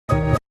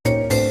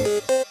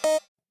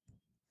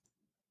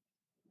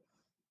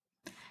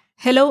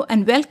Hello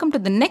and welcome to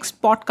the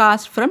next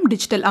podcast from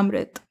Digital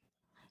Amrit.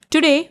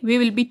 Today we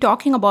will be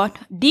talking about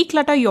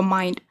Declutter Your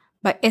Mind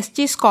by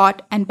S.J.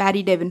 Scott and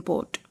Barry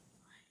Davenport.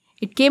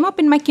 It came up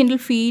in my Kindle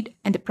feed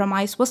and the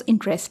premise was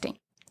interesting.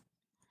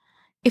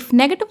 If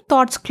negative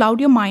thoughts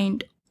cloud your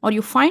mind or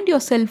you find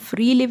yourself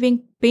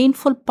reliving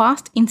painful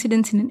past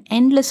incidents in an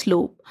endless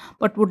loop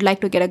but would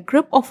like to get a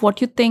grip of what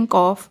you think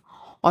of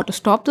or to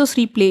stop those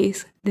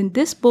replays, then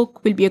this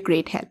book will be a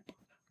great help.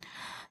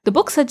 The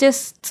book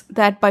suggests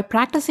that by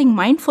practicing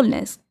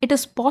mindfulness, it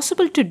is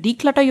possible to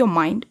declutter your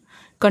mind,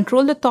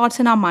 control the thoughts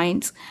in our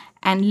minds,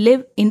 and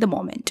live in the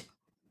moment.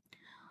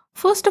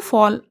 First of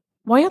all,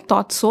 why are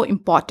thoughts so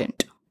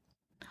important?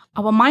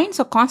 Our minds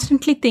are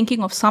constantly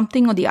thinking of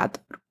something or the other.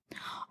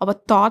 Our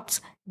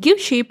thoughts give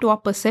shape to our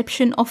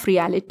perception of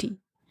reality.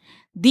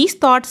 These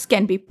thoughts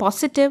can be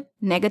positive,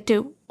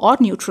 negative, or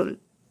neutral.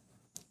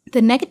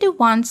 The negative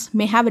ones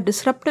may have a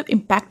disruptive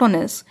impact on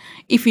us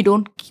if we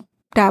don't keep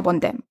tab on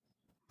them.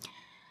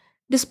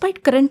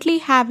 Despite currently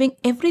having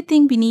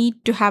everything we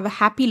need to have a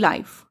happy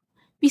life,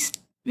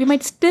 we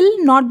might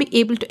still not be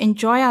able to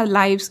enjoy our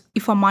lives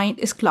if our mind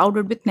is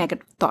clouded with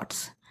negative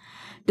thoughts.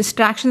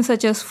 Distractions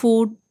such as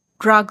food,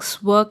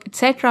 drugs, work,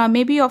 etc.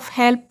 may be of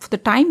help for the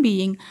time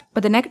being,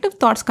 but the negative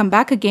thoughts come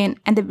back again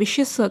and the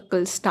vicious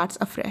circle starts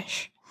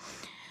afresh.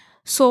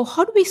 So,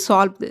 how do we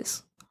solve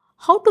this?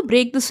 How to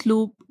break this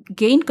loop,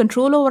 gain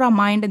control over our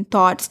mind and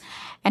thoughts,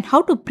 and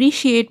how to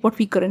appreciate what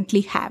we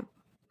currently have?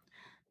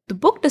 The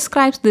book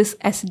describes this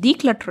as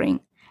decluttering,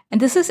 and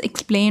this is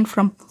explained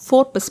from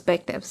 4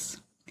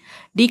 perspectives.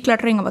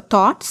 Decluttering our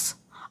thoughts,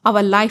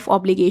 our life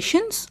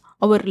obligations,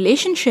 our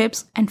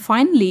relationships, and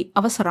finally,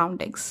 our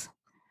surroundings.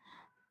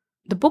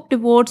 The book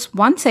devotes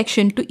one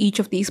section to each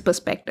of these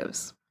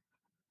perspectives.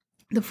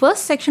 The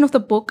first section of the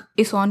book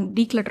is on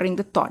decluttering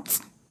the thoughts.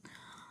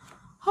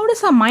 How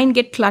does our mind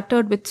get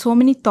cluttered with so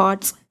many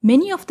thoughts,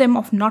 many of them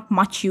of not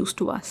much use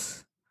to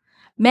us?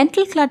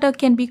 Mental clutter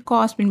can be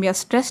caused when we are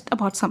stressed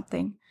about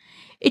something.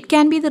 It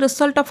can be the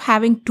result of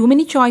having too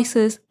many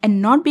choices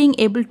and not being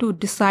able to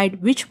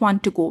decide which one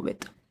to go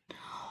with.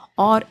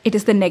 Or it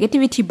is the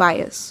negativity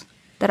bias,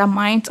 that our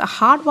minds are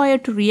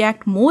hardwired to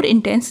react more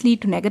intensely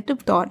to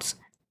negative thoughts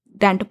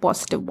than to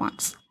positive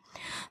ones.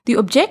 The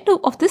objective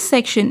of this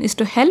section is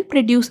to help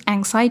reduce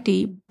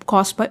anxiety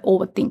caused by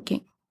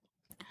overthinking.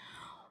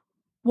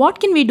 What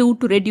can we do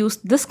to reduce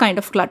this kind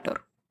of clutter?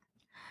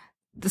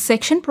 The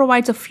section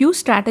provides a few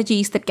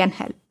strategies that can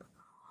help.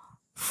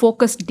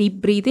 Focus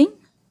deep breathing,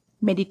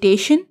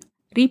 meditation,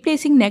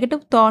 replacing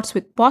negative thoughts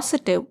with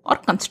positive or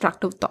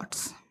constructive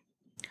thoughts.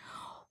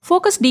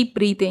 Focus deep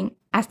breathing,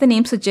 as the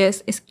name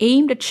suggests, is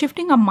aimed at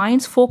shifting our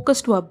mind's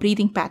focus to our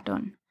breathing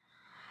pattern.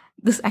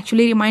 This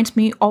actually reminds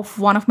me of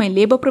one of my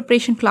labor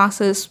preparation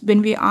classes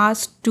when we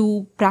asked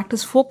to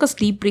practice focused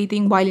deep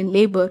breathing while in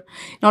labor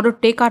in order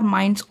to take our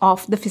minds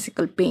off the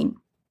physical pain.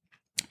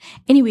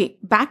 Anyway,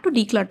 back to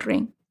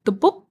decluttering. The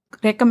book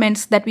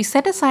recommends that we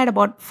set aside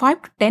about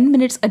 5 to 10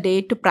 minutes a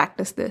day to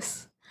practice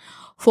this.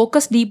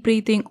 Focused deep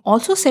breathing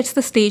also sets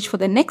the stage for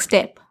the next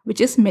step, which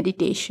is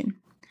meditation.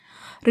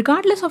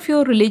 Regardless of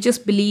your religious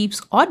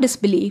beliefs or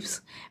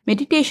disbeliefs,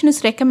 meditation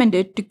is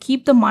recommended to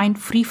keep the mind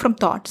free from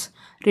thoughts,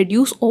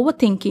 reduce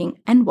overthinking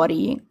and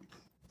worrying.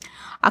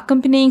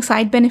 Accompanying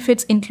side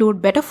benefits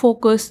include better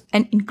focus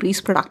and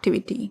increased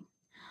productivity.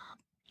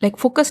 Like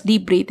focused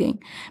deep breathing,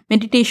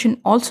 meditation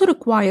also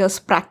requires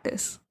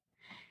practice.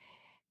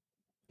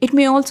 It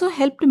may also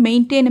help to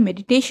maintain a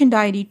meditation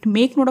diary to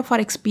make note of our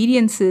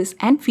experiences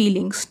and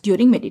feelings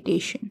during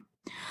meditation.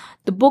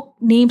 The book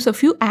names a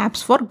few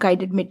apps for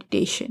guided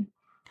meditation.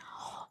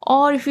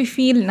 Or if we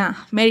feel,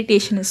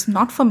 meditation is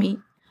not for me,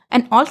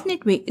 an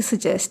alternate way is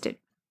suggested,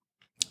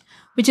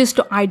 which is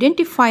to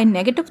identify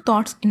negative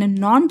thoughts in a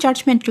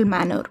non-judgmental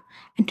manner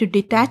and to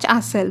detach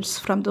ourselves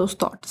from those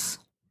thoughts.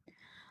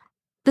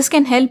 This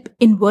can help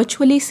in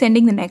virtually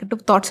sending the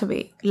negative thoughts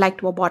away, like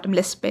to a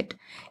bottomless pit,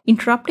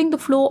 interrupting the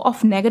flow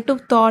of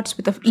negative thoughts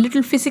with a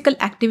little physical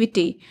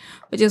activity,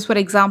 which is, for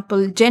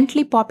example,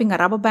 gently popping a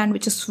rubber band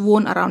which is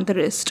worn around the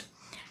wrist,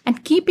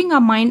 and keeping our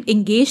mind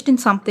engaged in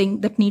something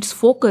that needs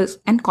focus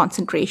and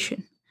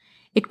concentration.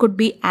 It could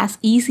be as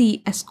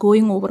easy as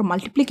going over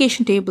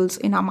multiplication tables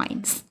in our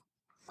minds.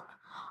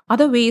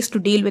 Other ways to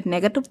deal with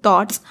negative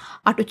thoughts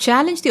are to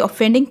challenge the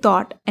offending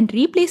thought and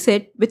replace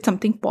it with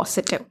something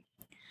positive.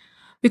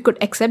 We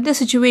could accept the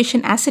situation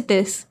as it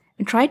is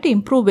and try to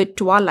improve it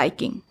to our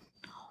liking.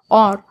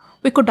 Or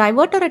we could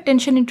divert our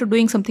attention into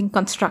doing something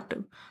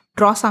constructive,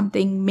 draw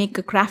something, make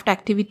a craft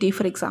activity,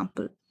 for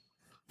example.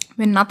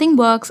 When nothing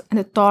works and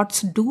the thoughts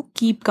do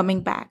keep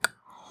coming back,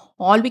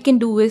 all we can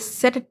do is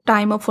set a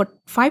timer for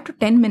 5 to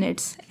 10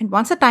 minutes, and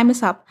once the time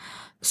is up,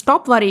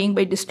 stop worrying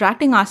by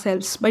distracting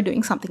ourselves by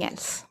doing something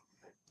else.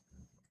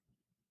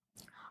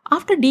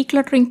 After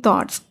decluttering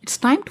thoughts, it's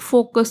time to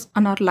focus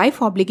on our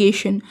life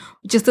obligation,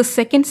 which is the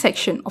second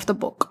section of the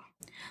book.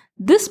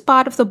 This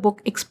part of the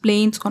book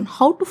explains on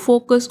how to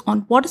focus on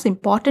what is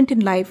important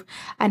in life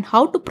and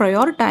how to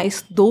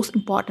prioritize those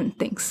important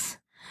things.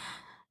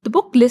 The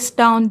book lists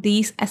down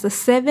these as the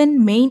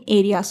 7 main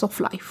areas of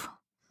life.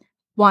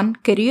 1.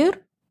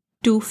 Career.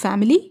 2.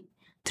 Family.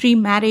 3.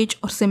 Marriage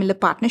or similar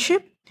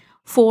partnership.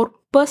 4.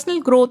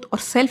 Personal growth or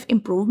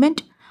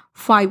self-improvement.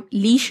 5.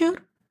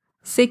 Leisure.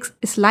 6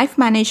 is life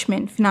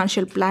management,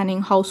 financial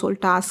planning,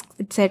 household tasks,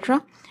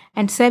 etc.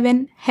 And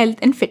 7. Health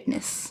and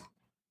fitness.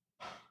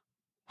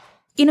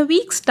 In a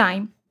week's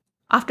time,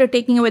 after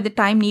taking away the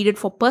time needed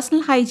for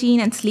personal hygiene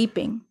and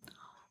sleeping,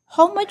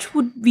 how much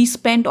would we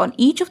spend on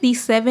each of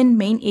these 7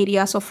 main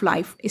areas of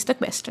life is the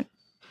question.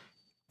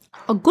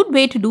 A good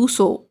way to do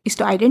so is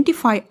to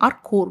identify our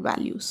core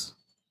values.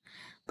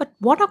 But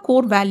what are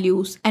core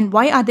values and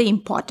why are they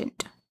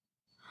important?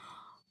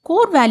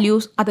 Core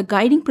values are the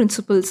guiding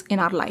principles in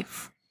our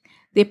life.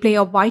 They play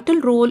a vital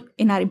role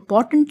in our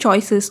important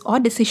choices or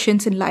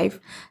decisions in life,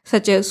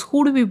 such as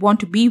who do we want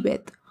to be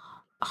with,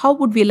 how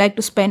would we like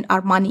to spend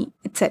our money,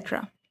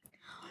 etc.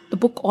 The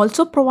book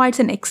also provides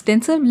an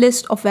extensive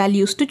list of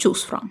values to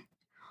choose from.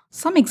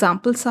 Some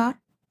examples are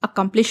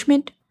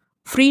accomplishment,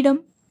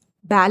 freedom,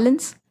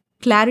 balance,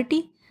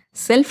 clarity,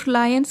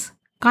 self-reliance,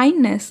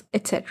 kindness,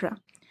 etc.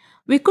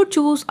 We could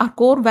choose our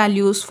core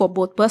values for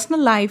both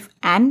personal life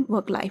and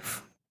work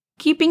life.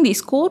 Keeping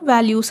these core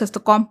values as the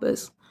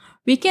compass,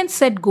 we can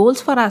set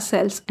goals for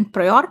ourselves and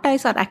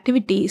prioritize our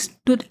activities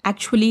to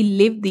actually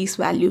live these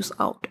values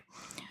out.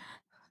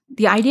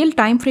 The ideal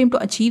time frame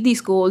to achieve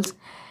these goals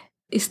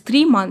is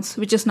 3 months,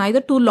 which is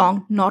neither too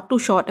long nor too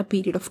short a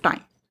period of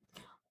time.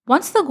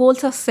 Once the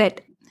goals are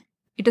set,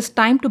 it is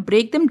time to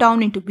break them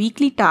down into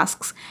weekly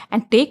tasks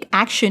and take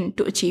action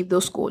to achieve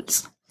those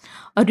goals.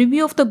 A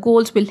review of the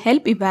goals will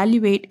help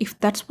evaluate if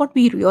that's what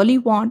we really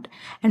want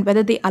and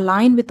whether they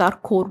align with our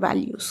core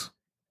values.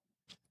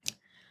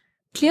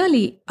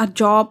 Clearly, our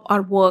job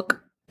or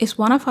work is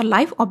one of our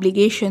life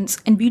obligations,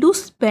 and we do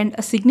spend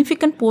a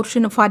significant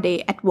portion of our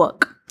day at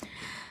work.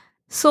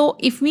 So,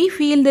 if we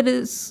feel there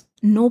is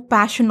no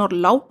passion or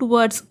love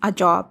towards our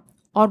job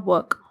or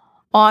work,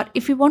 or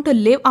if we want to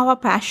live our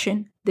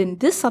passion, then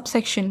this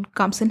subsection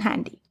comes in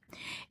handy.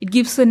 It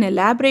gives an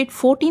elaborate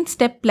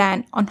 14-step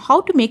plan on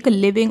how to make a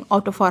living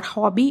out of our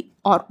hobby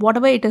or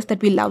whatever it is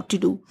that we love to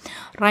do,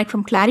 right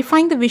from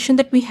clarifying the vision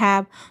that we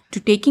have, to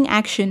taking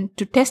action,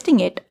 to testing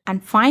it,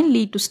 and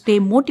finally to stay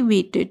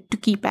motivated to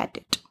keep at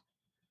it.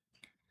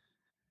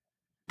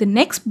 The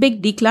next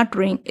big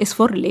decluttering is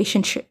for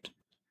relationships.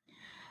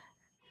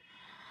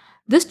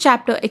 This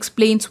chapter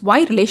explains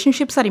why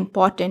relationships are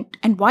important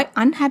and why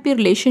unhappy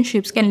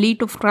relationships can lead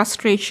to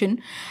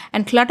frustration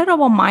and clutter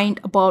our mind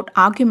about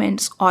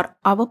arguments or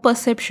our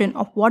perception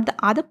of what the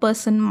other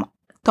person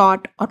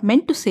thought or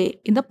meant to say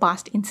in the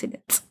past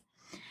incidents.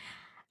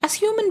 As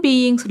human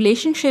beings,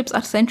 relationships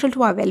are central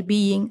to our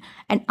well-being,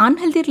 and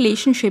unhealthy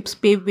relationships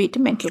pave way to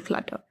mental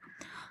clutter.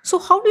 So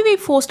how do we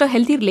foster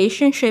healthy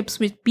relationships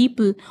with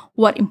people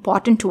who are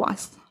important to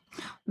us?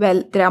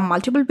 Well, there are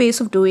multiple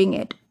ways of doing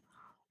it.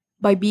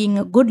 By being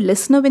a good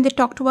listener when they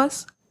talk to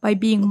us, by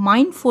being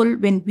mindful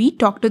when we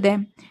talk to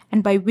them,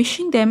 and by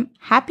wishing them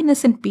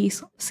happiness and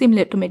peace,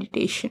 similar to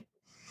meditation.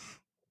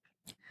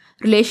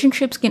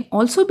 Relationships can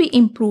also be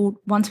improved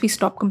once we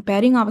stop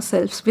comparing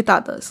ourselves with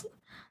others.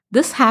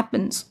 This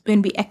happens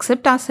when we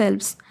accept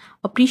ourselves,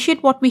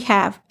 appreciate what we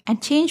have,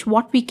 and change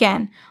what we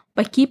can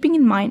by keeping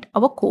in mind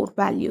our core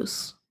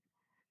values.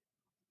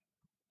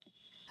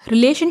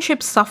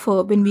 Relationships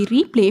suffer when we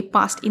replay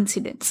past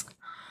incidents.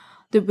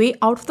 The way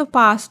out of the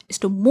past is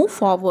to move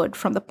forward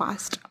from the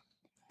past.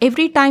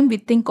 Every time we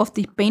think of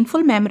the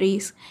painful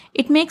memories,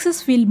 it makes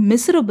us feel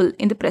miserable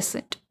in the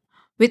present.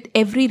 With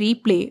every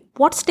replay,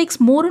 what sticks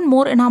more and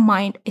more in our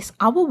mind is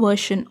our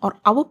version or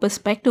our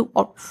perspective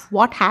of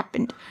what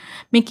happened,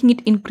 making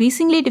it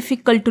increasingly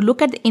difficult to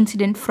look at the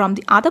incident from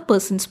the other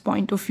person's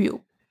point of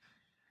view.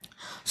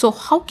 So,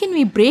 how can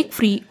we break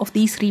free of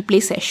these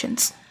replay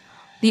sessions?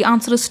 The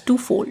answer is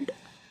twofold.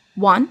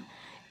 One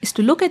is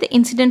to look at the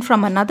incident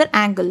from another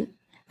angle,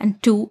 and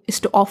 2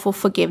 is to offer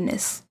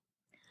forgiveness.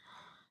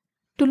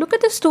 To look at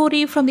the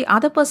story from the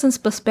other person's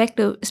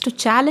perspective is to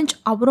challenge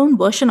our own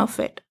version of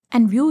it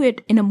and view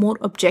it in a more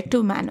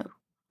objective manner.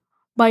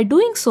 By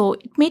doing so,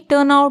 it may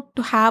turn out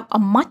to have a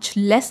much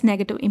less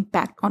negative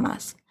impact on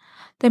us.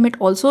 There might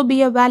also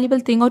be a valuable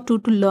thing or two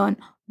to learn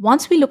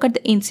once we look at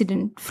the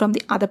incident from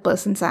the other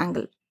person's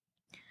angle.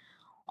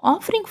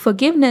 Offering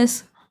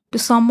forgiveness to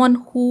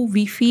someone who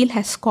we feel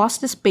has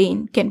caused us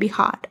pain can be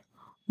hard.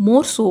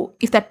 More so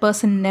if that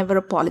person never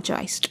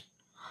apologized.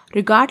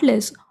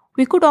 Regardless,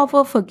 we could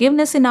offer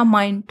forgiveness in our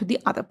mind to the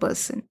other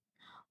person.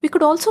 We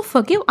could also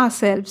forgive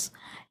ourselves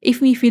if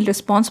we feel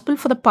responsible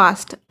for the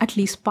past, at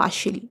least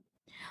partially.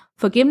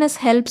 Forgiveness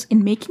helps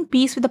in making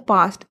peace with the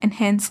past and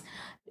hence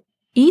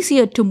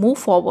easier to move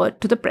forward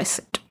to the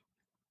present.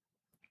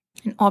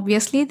 And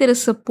obviously, there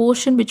is a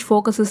portion which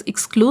focuses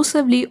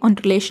exclusively on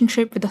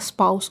relationship with a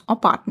spouse or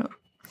partner.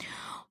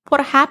 For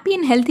a happy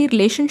and healthy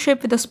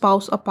relationship with a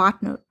spouse or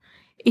partner,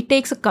 it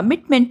takes a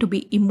commitment to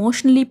be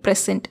emotionally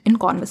present in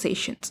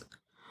conversations.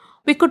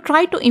 We could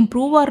try to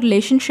improve our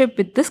relationship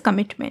with this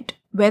commitment,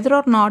 whether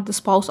or not the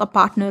spouse or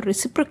partner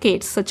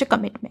reciprocates such a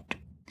commitment.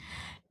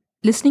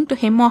 Listening to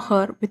him or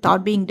her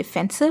without being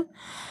defensive,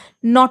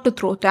 Not to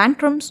throw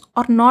tantrums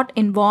or not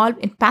involved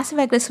in passive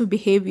aggressive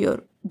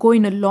behavior go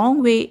in a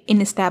long way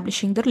in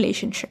establishing the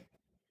relationship.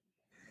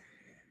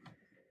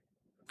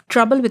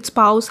 Trouble with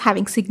spouse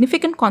having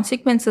significant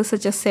consequences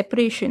such as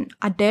separation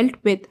are dealt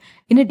with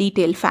in a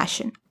detailed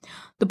fashion.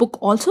 The book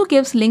also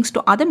gives links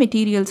to other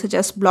materials such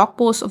as blog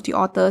posts of the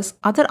authors,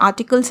 other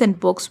articles and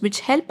books which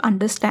help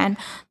understand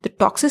the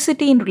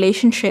toxicity in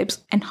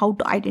relationships and how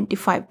to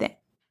identify them.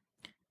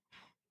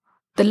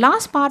 The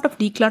last part of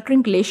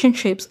decluttering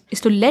relationships is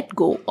to let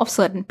go of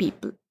certain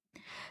people.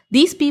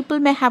 These people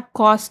may have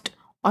caused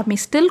or may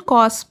still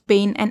cause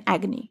pain and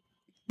agony.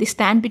 They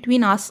stand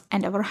between us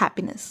and our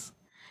happiness.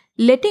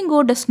 Letting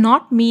go does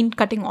not mean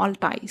cutting all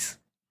ties,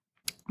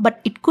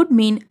 but it could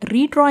mean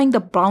redrawing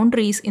the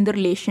boundaries in the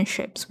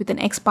relationships with an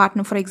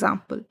ex-partner, for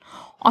example,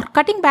 or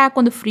cutting back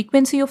on the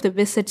frequency of the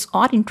visits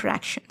or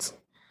interactions.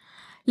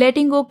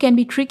 Letting go can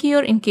be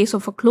trickier in case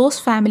of a close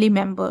family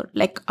member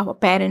like our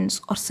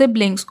parents or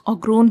siblings or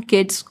grown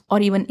kids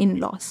or even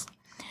in-laws.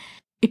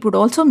 It would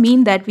also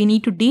mean that we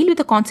need to deal with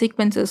the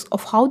consequences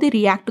of how they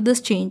react to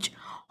this change,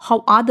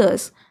 how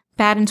others,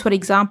 parents, for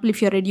example,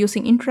 if you're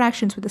reducing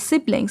interactions with the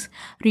siblings,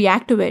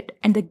 react to it,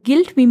 and the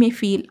guilt we may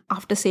feel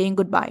after saying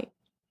goodbye.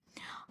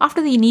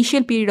 After the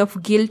initial period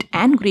of guilt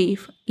and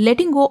grief,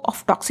 letting go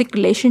of toxic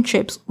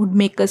relationships would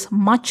make us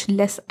much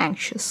less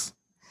anxious.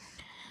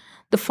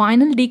 The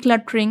final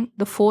decluttering,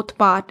 the fourth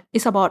part,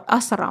 is about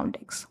our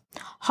surroundings,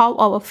 how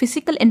our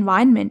physical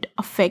environment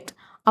affects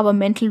our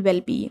mental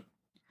well-being.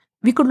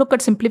 We could look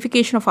at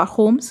simplification of our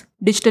homes,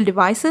 digital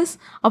devices,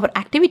 our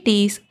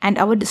activities, and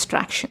our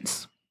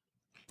distractions.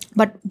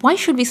 But why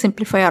should we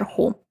simplify our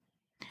home?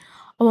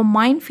 Our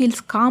mind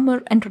feels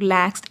calmer and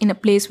relaxed in a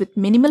place with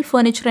minimal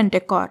furniture and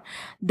decor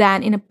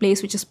than in a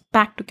place which is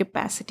packed to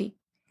capacity.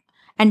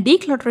 And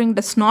decluttering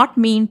does not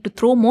mean to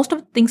throw most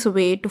of the things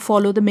away to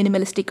follow the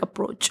minimalistic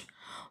approach.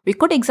 We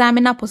could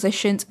examine our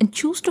possessions and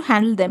choose to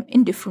handle them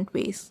in different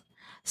ways.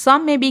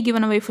 Some may be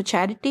given away for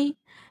charity,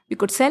 we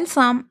could sell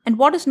some, and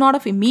what is not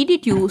of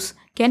immediate use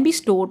can be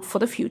stored for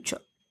the future.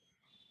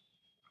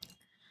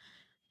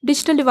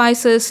 Digital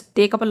devices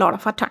take up a lot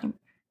of our time.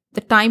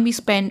 The time we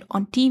spend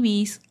on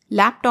TVs,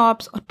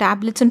 laptops, or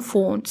tablets and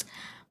phones,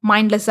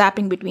 mindless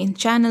zapping between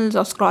channels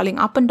or scrolling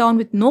up and down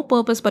with no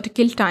purpose but to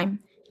kill time,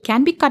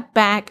 can be cut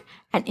back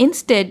and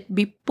instead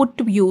be put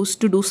to use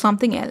to do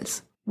something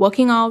else,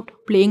 working out,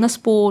 playing a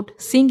sport,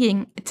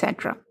 singing,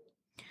 etc.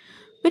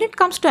 When it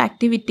comes to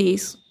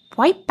activities,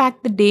 why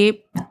pack the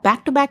day with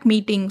back-to-back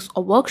meetings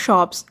or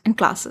workshops and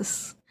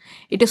classes?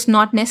 It is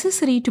not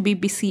necessary to be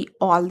busy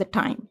all the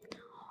time.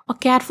 A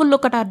careful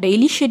look at our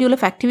daily schedule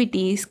of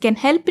activities can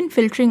help in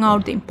filtering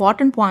out the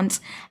important ones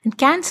and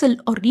cancel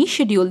or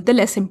reschedule the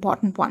less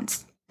important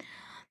ones.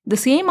 The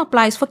same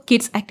applies for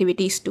kids'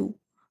 activities too.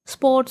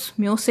 Sports,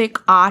 music,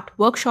 art,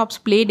 workshops,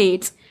 play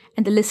dates,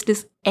 and the list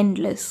is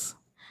endless.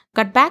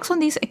 Cut backs on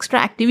these extra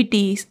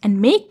activities and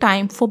make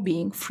time for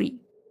being free.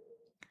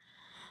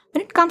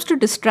 When it comes to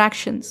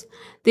distractions,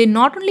 they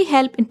not only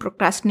help in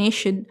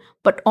procrastination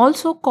but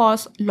also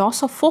cause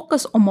loss of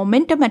focus or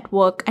momentum at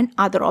work and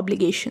other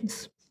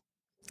obligations.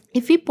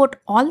 If we put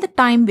all the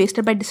time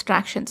wasted by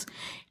distractions,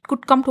 it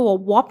could come to a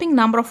whopping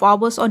number of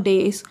hours or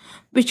days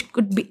which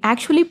could be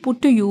actually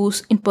put to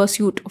use in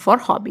pursuit of our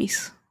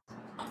hobbies.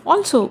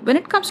 Also, when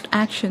it comes to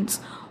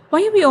actions,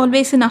 why are we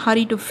always in a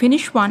hurry to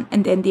finish one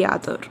and then the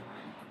other?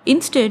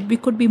 Instead, we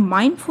could be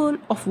mindful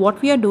of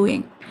what we are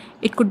doing.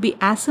 It could be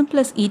as simple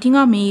as eating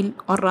our meal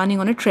or running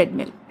on a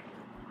treadmill.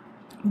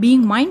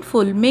 Being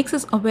mindful makes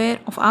us aware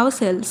of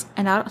ourselves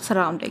and our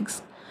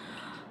surroundings.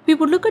 We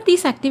would look at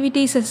these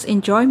activities as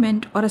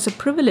enjoyment or as a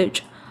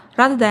privilege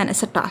rather than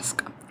as a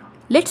task.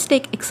 Let's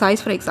take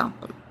exercise for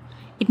example.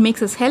 It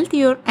makes us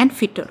healthier and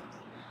fitter.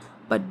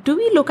 But do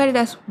we look at it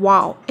as,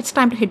 wow, it's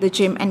time to hit the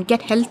gym and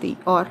get healthy,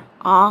 or,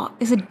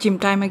 is it gym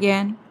time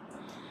again?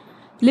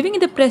 Living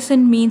in the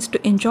present means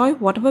to enjoy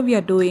whatever we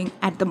are doing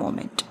at the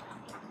moment.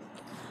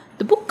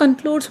 The book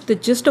concludes with the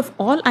gist of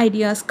all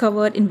ideas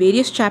covered in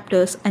various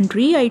chapters and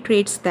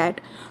reiterates that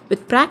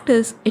with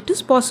practice, it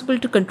is possible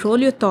to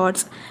control your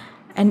thoughts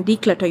and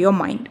declutter your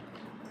mind.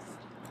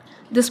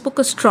 This book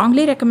is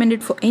strongly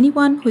recommended for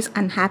anyone who is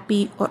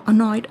unhappy or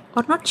annoyed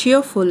or not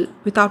cheerful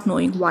without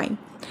knowing why.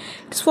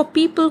 It is for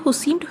people who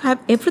seem to have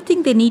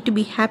everything they need to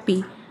be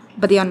happy,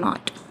 but they are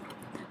not.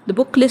 The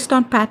book lists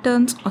down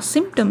patterns or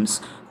symptoms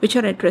which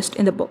are addressed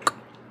in the book.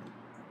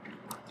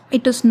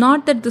 It is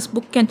not that this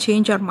book can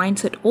change our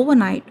mindset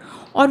overnight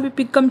or we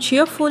become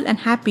cheerful and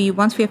happy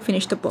once we have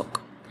finished the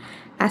book.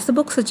 As the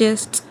book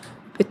suggests,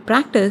 with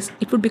practice,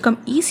 it would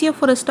become easier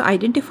for us to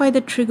identify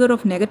the trigger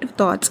of negative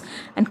thoughts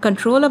and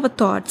control our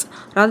thoughts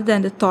rather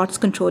than the thoughts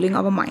controlling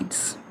our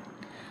minds.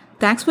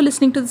 Thanks for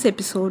listening to this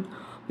episode.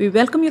 We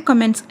welcome your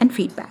comments and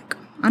feedback.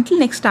 Until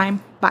next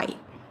time, bye.